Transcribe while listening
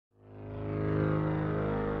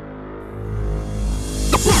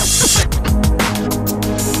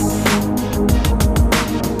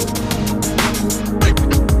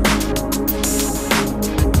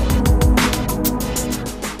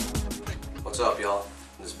up, y'all?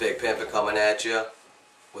 This is Big Pimpin coming at you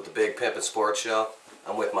with the Big Pimpin Sports Show.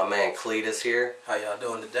 I'm with my man Cletus here. How y'all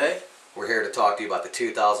doing today? We're here to talk to you about the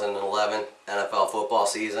 2011 NFL football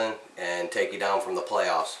season and take you down from the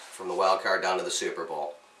playoffs, from the wild card down to the Super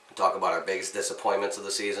Bowl. And talk about our biggest disappointments of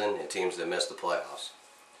the season and teams that missed the playoffs.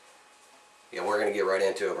 Yeah, we're going to get right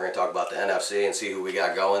into it. We're going to talk about the NFC and see who we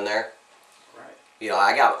got going there. Right. You know,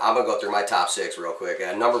 I'm going to go through my top six real quick.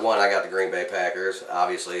 Number one, I got the Green Bay Packers.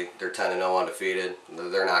 Obviously, they're 10-0 undefeated.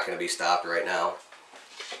 They're not going to be stopped right now.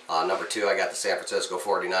 Number two, I got the San Francisco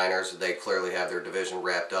 49ers. They clearly have their division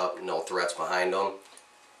wrapped up. No threats behind them.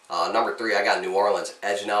 Number three, I got New Orleans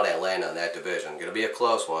edging out Atlanta in that division. Going to be a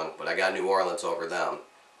close one, but I got New Orleans over them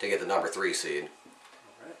to get the number 3 seed.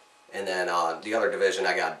 Right. And then the other division,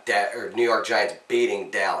 I got New York Giants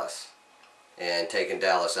beating Dallas and taking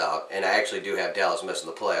Dallas out. And I actually do have Dallas missing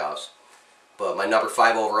the playoffs. But my number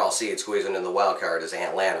 5 overall seed squeezing in the wild card is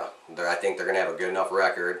Atlanta. I think they're going to have a good enough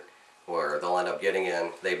record where they'll end up getting in.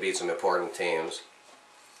 They beat some important teams.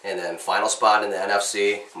 And then final spot in the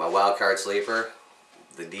NFC, my wild card sleeper,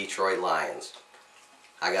 the Detroit Lions.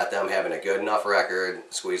 I got them having a good enough record,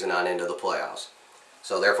 squeezing on into the playoffs.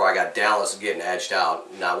 So therefore I got Dallas getting edged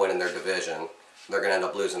out, not winning their division. They're going to end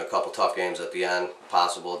up losing a couple tough games at the end.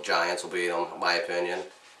 Possible Giants will beat them, in my opinion.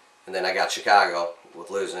 And then I got Chicago with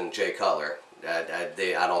losing Jay Cutler. I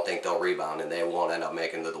don't think they'll rebound and they won't end up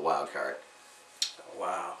making it to the wild card.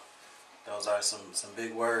 Wow. Those are some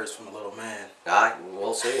big words from a little man.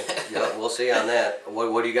 We'll see. Yep, we'll see on that.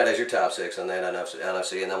 What do you got as your top 6 on that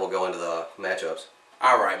NFC? And then we'll go into the matchups.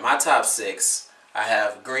 All right, my top 6. I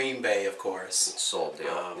have Green Bay, of course. It's sold deal.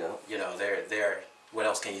 Yeah. You know, they're. What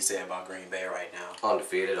else can you say about Green Bay right now?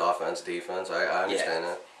 Undefeated offense, defense. I understand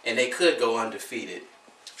that. And they could go undefeated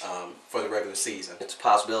for the regular season. It's a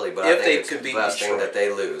possibility, but I think it's the best thing that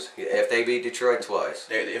they lose. If they beat Detroit twice.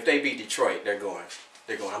 If they beat Detroit, they're going.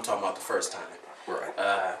 I'm talking about the first time.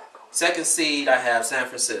 Right. Second seed, I have San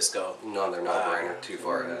Francisco. No, they're no-brainer. Too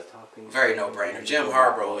far ahead. Very no-brainer. Jim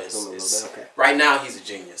Harbaugh is right now he's a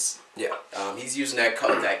genius. Yeah. He's using that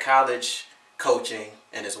college coaching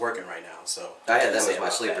and it's working right now. So I had them as my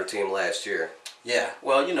sleeper team last year. Yeah.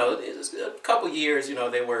 Well, you know, it was a couple years. You know,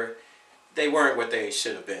 they weren't what they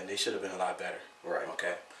should have been. They should have been a lot better. Right.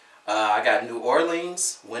 Okay. I got New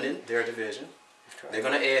Orleans winning their division. Okay. They're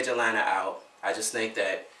going to edge Atlanta out. I just think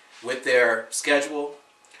that with their schedule,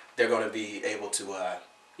 they're going to be able to,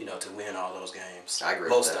 to win all those games. I agree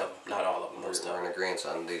Most with that. of them, not all of them. Most of them. We're in agreement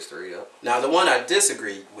on these 3, yeah. Now, the one I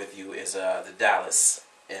disagree with you is the Dallas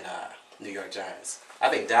and New York Giants. I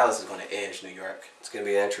think Dallas is going to edge New York. It's going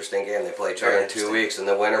to be an interesting game. They play each other in 2 weeks, and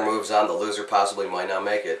the winner moves on. The loser possibly might not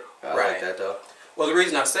make it. I like that, though. Well, the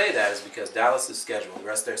reason I say that is because Dallas' schedule, the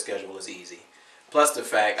rest of their schedule is easy. Plus the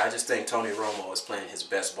fact, I just think Tony Romo is playing his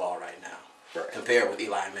best ball right now. Right. Compared with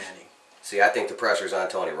Eli Manning. See, I think the pressure's on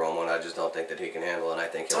Tony Romo, and I just don't think that he can handle it. And I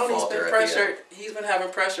think he'll falter at the end. He's been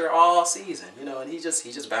having pressure all season, and he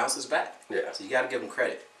just bounces back. Yeah. So you got to give him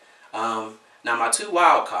credit. Now my 2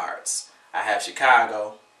 wild cards, I have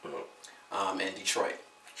Chicago and Detroit.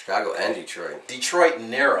 Chicago and Detroit. Detroit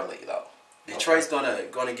narrowly though. Detroit's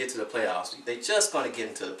gonna get to the playoffs. They just gonna get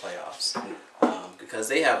into the playoffs because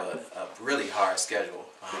they have a really hard schedule.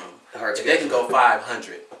 If they can go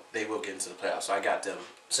 500, they will get into the playoffs. So I got them.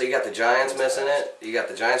 So you got the Giants missing it. You got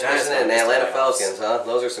the Giants missing it, and the Atlanta Falcons, huh?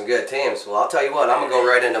 Those are some good teams. Well, I'll tell you what. I'm gonna go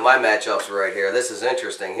right into my matchups right here. This is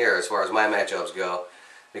interesting here as far as my matchups go,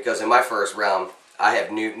 because in my first round, I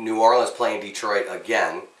have New Orleans playing Detroit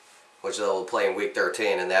again, which they'll play in Week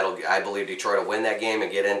 13, and I believe Detroit will win that game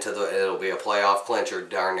and get into it'll be a playoff clincher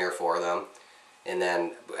darn near for them. And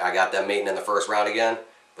then I got them meeting in the first round again,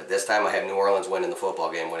 but this time I have New Orleans winning the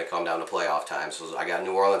football game when it comes down to playoff time. So I got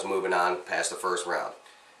New Orleans moving on past the first round.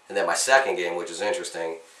 And then my second game, which is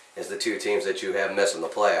interesting, is the 2 teams that you have missing the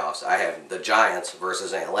playoffs. I have the Giants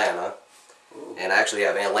versus Atlanta, and I actually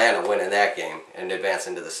have Atlanta winning that game and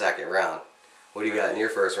advancing to the second round. What do you got in your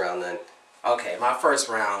first round then? Okay, my first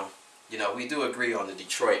round, we do agree on the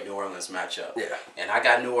Detroit-New Orleans matchup. Yeah. And I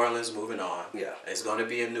got New Orleans moving on. Yeah. It's going to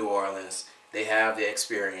be in New Orleans. They have the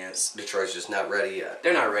experience. Detroit's just not ready yet.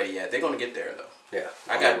 They're not ready yet. They're going to get there, though. Yeah.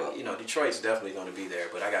 I got, Detroit's definitely going to be there,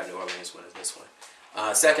 but I got New Orleans winning this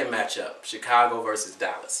one. Second matchup, Chicago versus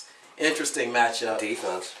Dallas. Interesting matchup.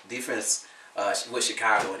 Defense with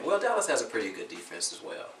Chicago. Well, Dallas has a pretty good defense as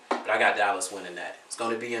well. But I got Dallas winning that. It's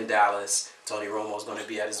going to be in Dallas. Tony Romo's going to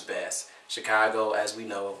be at his best. Chicago, as we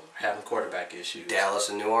know, having quarterback issues. Dallas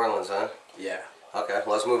and New Orleans, huh? Yeah. Okay,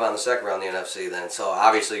 let's move on to the second round of the NFC then. So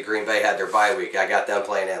obviously Green Bay had their bye week. I got them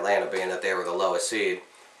playing Atlanta, being that they were the lowest seed.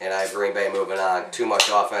 And I have Green Bay moving on. Too much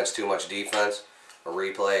offense, too much defense. a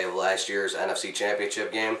replay of last year's NFC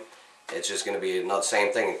Championship game. It's just going to be another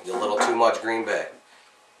same thing, a little too much Green Bay.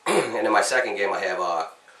 And in my second game, I have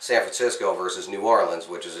San Francisco versus New Orleans,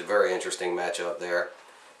 which is a very interesting matchup there.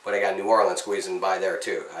 But I got New Orleans squeezing by there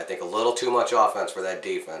too. I think a little too much offense for that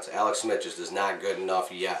defense. Alex Smith just is not good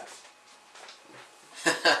enough yet.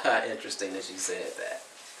 Interesting that you said that.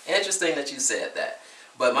 Interesting that you said that.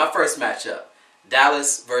 But my first matchup,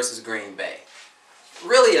 Dallas versus Green Bay.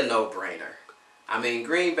 Really a no-brainer. I mean,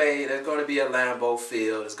 Green Bay, there's going to be a Lambeau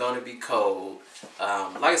Field. It's going to be cold.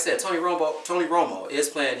 Like I said, Tony Romo is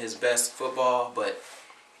playing his best football, but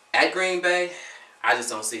at Green Bay, I just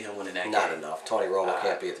don't see him winning that game. Not enough. Tony Romo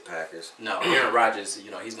can't beat the Packers. No, Aaron Rodgers,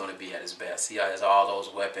 he's going to be at his best. He has all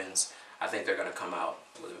those weapons. I think they're going to come out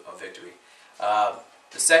with a victory.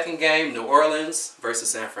 The second game, New Orleans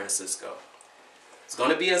versus San Francisco. It's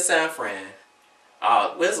going to be in San Fran.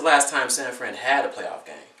 When's the last time San Fran had a playoff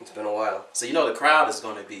game? It's been a while. So, the crowd is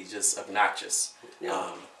going to be just obnoxious.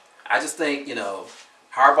 Yeah. I just think,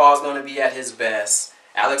 Harbaugh's going to be at his best.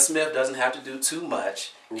 Alex Smith doesn't have to do too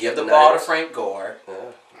much. Give the ball to Frank Gore. Yeah.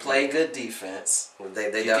 Play good defense.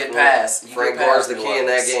 They get past. Frank Gore's the key in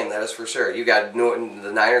that game, that is for sure. You got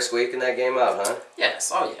the Niners squeaking that game out, huh?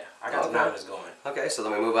 Yes. Oh, yeah. I got the Niners going. Okay, so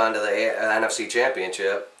then we move on to the NFC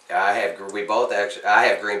Championship. I have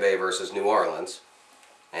Green Bay versus New Orleans.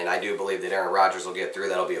 And I do believe that Aaron Rodgers will get through.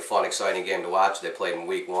 That'll be a fun, exciting game to watch. They played in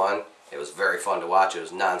Week 1. It was very fun to watch. It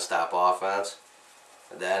was non-stop offense.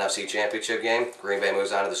 The NFC Championship game, Green Bay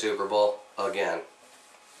moves on to the Super Bowl again.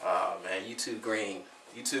 Oh, man, you two Green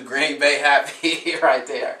Bay happy right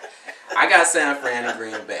there. I got San Fran and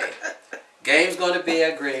Green Bay. Game's going to be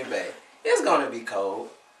at Green Bay. It's going to be cold.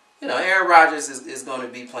 Aaron Rodgers is going to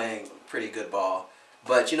be playing pretty good ball.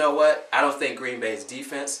 But you know what? I don't think Green Bay's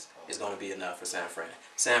defense is going to be enough for San Fran.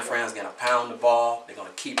 San Fran's going to pound the ball. They're going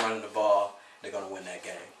to keep running the ball. They're going to win that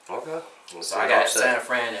game. Okay. So I got San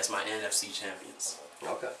Fran as my NFC champions.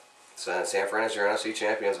 Okay. So San Fran is your NFC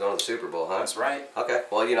champions going to the Super Bowl, huh? That's right. Okay.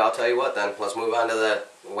 Well, I'll tell you what then. Let's move on to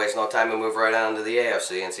waste no time and move right on to the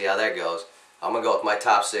AFC and see how that goes. I'm going to go with my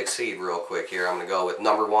top 6 seed real quick here. I'm going to go with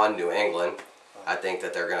number 1, New England. I think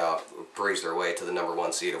that they're going to breeze their way to the number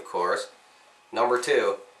 1 seed, of course. Number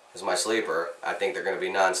 2 is my sleeper. I think they're going to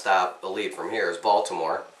be non-stop elite from here is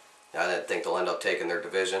Baltimore. I think they'll end up taking their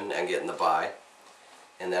division and getting the bye.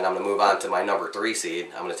 And then I'm going to move on to my number 3 seed.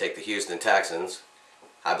 I'm going to take the Houston Texans.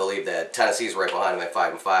 I believe that Tennessee's right behind them at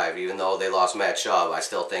 5-5. Even though they lost Matt Schaub, I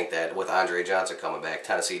still think that with Andre Johnson coming back,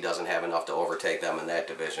 Tennessee doesn't have enough to overtake them in that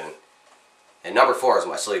division. And number 4 is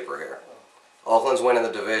my sleeper here. Oakland's winning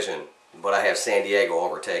the division, but I have San Diego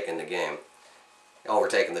overtaking the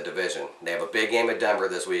division. They have a big game at Denver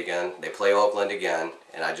this weekend. They play Oakland again,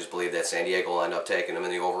 and I just believe that San Diego will end up taking them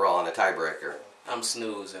in the overall in a tiebreaker. I'm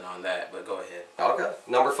snoozing on that, but go ahead. Okay.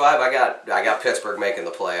 Number 5, I got Pittsburgh making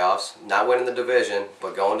the playoffs. Not winning the division,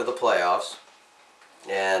 but going to the playoffs.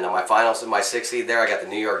 And on my 6th seed there, I got the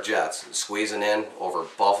New York Jets squeezing in over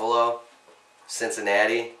Buffalo,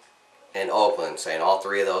 Cincinnati, and Oakland, saying all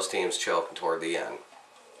 3 of those teams choking toward the end.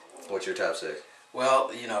 What's your top 6?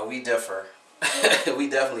 Well, we differ. We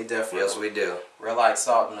definitely differ. Yes, we do. We're like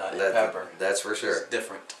salt and pepper. That's for sure. It's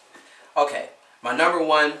different. Okay, my number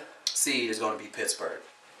 1 seed is going to be Pittsburgh.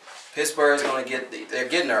 Pittsburgh's going to they're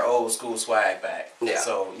getting their old school swag back. Yeah.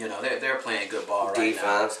 So, they're playing good ball right now.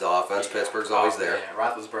 Defense, the offense, yeah. Pittsburgh's always there. Yeah,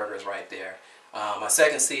 Roethlisberger is right there. My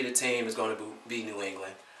second seeded team is going to be New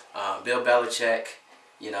England. Bill Belichick,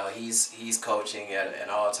 he's coaching at an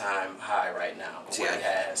all-time high right now. What he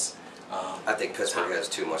has. I think Pittsburgh has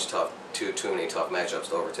too many tough matchups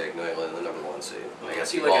to overtake New England in the number 1 seed. I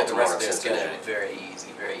guess you look at the rest of their schedule, very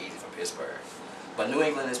easy for Pittsburgh. But New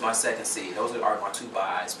England is my second seed. Those are my 2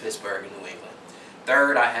 buys, Pittsburgh and New England.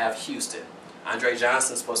 Third, I have Houston. Andre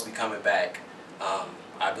Johnson's supposed to be coming back,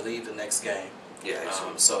 I believe, the next game. Yeah.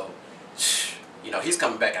 So, he's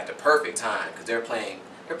coming back at the perfect time because they're playing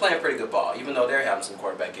pretty good ball, even though they're having some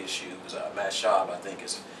quarterback issues. Matt Schaub, I think,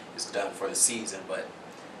 is done for the season, but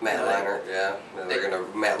Matt Leinart, yeah. They're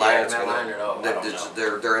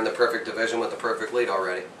in the perfect division with the perfect lead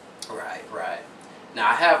already. Right. Now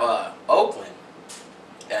I have Oakland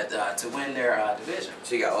to win their division.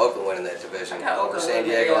 So you got Oakland winning that division over San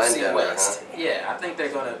Diego and Denver, huh? Yeah, I think they're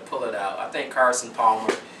going to pull it out. I think Carson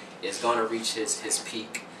Palmer is going to reach his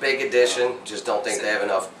peak. Big addition. Just don't think they have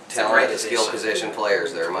enough talented, skill position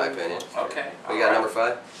players there, in my opinion. Okay. You got number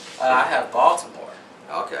 5? I have Baltimore.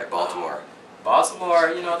 Okay, Baltimore.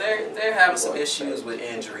 Baltimore, they're having some issues with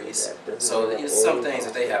injuries, so some things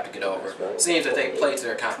that they have to get over. Seems that they play to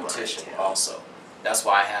their competition also. That's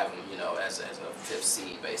why I have them, as a 5th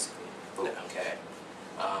seed basically. Okay.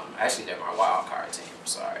 Actually, they're my wild card team. I'm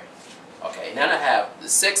sorry. Okay, and then I have the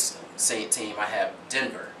 6th seed team. I have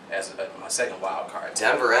Denver as my second wild card team.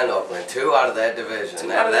 Denver and Oakland, 2 out of that division.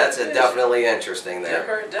 That's definitely interesting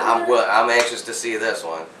there. Denver. I'm anxious to see this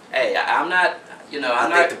one. Hey, I'm not.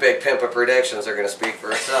 I think the big Pimpin predictions are going to speak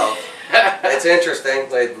for itself. It's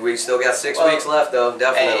interesting. We still got 6 weeks left, though.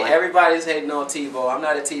 Definitely. Hey, everybody's hating on Tebow. I'm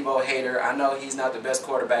not a Tebow hater. I know he's not the best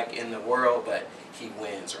quarterback in the world, but he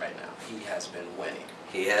wins right now. He has been winning.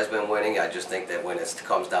 He has been winning. I just think that when it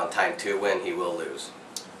comes down time to win, he will lose.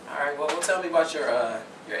 All right. Well, tell me about your AFC.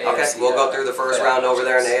 Okay, we'll go through the first round over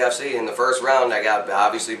there in the AFC. In the first round, I got,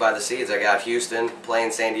 obviously by the seeds, I got Houston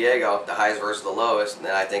playing San Diego, the highest versus the lowest. And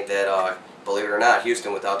I think that, believe it or not,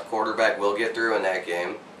 Houston without the quarterback will get through in that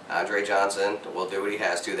game. Andre Johnson will do what he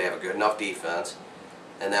has to. They have a good enough defense.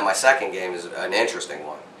 And then my second game is an interesting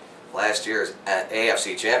one. Last year's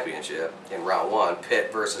AFC Championship in round 1,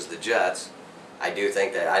 Pitt versus the Jets. I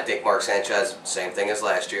think Mark Sanchez, same thing as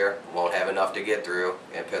last year, won't have enough to get through,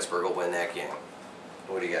 and Pittsburgh will win that game.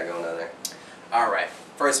 What do you got going on there? All right,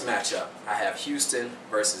 first matchup, I have Houston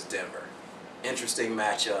versus Denver. Interesting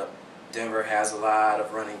matchup. Denver has a lot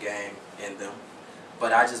of running game in them,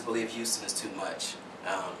 but I just believe Houston is too much.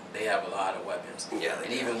 They have a lot of weapons. Yeah,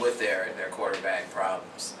 and even with their quarterback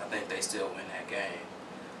problems, I think they still win that game.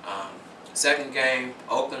 Second game,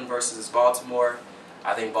 Oakland versus Baltimore.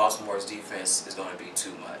 I think Baltimore's defense is going to be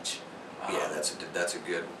too much. Yeah, that's a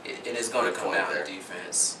good. It is going to come down to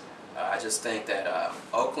defense. I just think that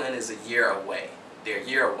Oakland is a year away. They're a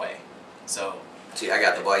year away. So. See, I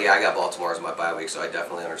got Baltimore as my bye week, so I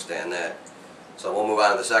definitely understand that. So we'll move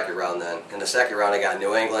on to the second round then. In the second round, I got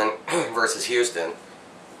New England versus Houston.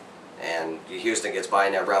 And Houston gets by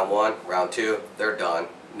in that round 1. Round 2, they're done.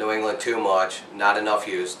 New England too much, not enough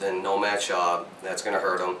Houston, no Matt Schaub. That's going to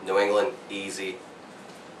hurt them. New England, easy.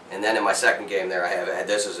 And then in my second game there, I have,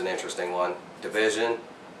 this is an interesting one, division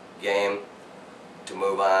game to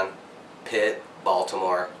move on, Pitt,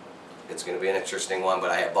 Baltimore. It's going to be an interesting one,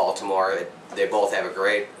 but I have Baltimore. They both have a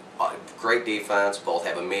great defense, both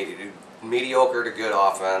have a mediocre to good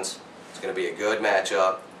offense. It's going to be a good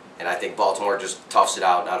matchup, and I think Baltimore just toughs it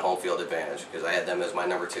out on home field advantage because I had them as my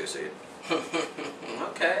number 2 seed.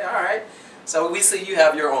 Okay, all right. So we see you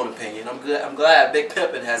have your own opinion. I'm glad Big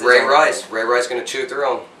Pimpin has his Ray own Rice. opinion. Ray Rice going to chew through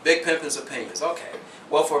them. Big Pimpin's opinions. Okay.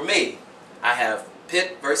 Well, for me, I have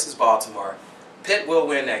Pitt versus Baltimore. Pitt will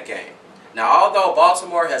win that game. Now, although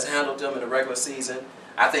Baltimore has handled them in the regular season,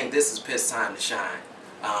 I think this is Pitt's time to shine.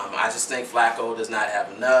 I just think Flacco does not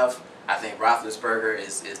have enough. I think Roethlisberger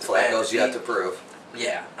is the Flacco's yet to prove.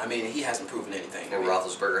 Yeah, I mean, he hasn't proven anything. And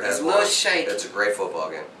Roethlisberger has a little shaky. It's a great football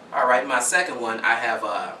game. All right, my second one, I have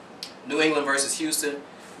New England versus Houston.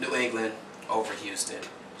 New England over Houston.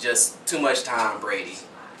 Just too much Tom Brady.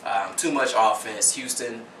 Too much offense.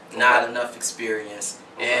 Houston, not enough experience.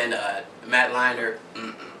 And Matt Leinart.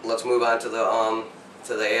 Let's move on to the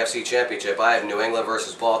AFC Championship. I have New England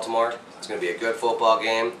versus Baltimore. It's going to be a good football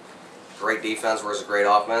game. Great defense versus great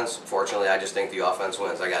offense. Fortunately, I just think the offense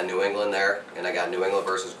wins. I got New England there, and I got New England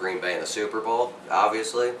versus Green Bay in the Super Bowl,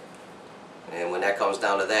 obviously. And when that comes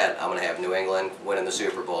down to that, I'm going to have New England winning the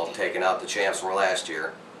Super Bowl, taking out the champs from last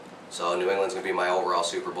year. So New England's going to be my overall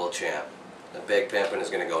Super Bowl champ. The Big Pimpin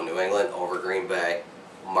is going to go New England over Green Bay.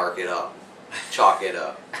 Mark it up. Chalk it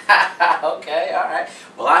up. Okay, all right.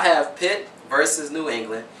 Well, I have Pitt versus New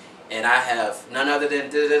England, and I have none other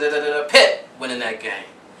than Pitt winning that game.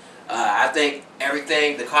 I think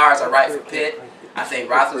the cards are right for Pitt. I think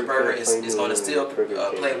Roethlisberger is going to still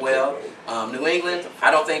play well. New England,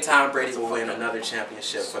 I don't think Tom Brady will win another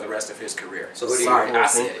championship for the rest of his career. So who do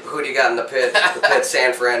you got in the Pitt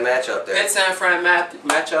San Fran matchup there? Pitt San Fran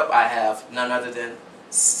matchup, I have none other than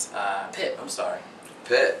Pitt. I'm sorry.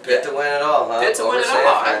 Pitt to win it all, huh? Pitt to win it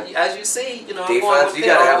all. As you see, defense. You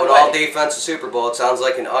got to have an all-defensive Super Bowl. It sounds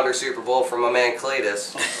like an under Super Bowl from my man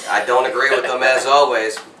Cletus. I don't agree with them as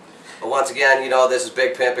always. But once again, this is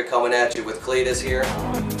Big Pimpin coming at you with Cletus here.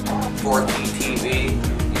 4thKiTV.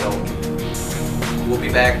 We'll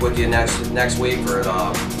be back with you next week for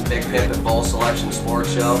the Big Pimpin Bowl Selection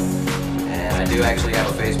Sports Show. And I do actually have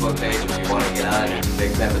a Facebook page if you want to get on it. It's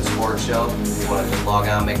Big Pimpin Sports Show. If you want to just log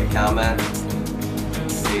on, make a comment.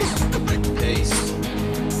 Peace.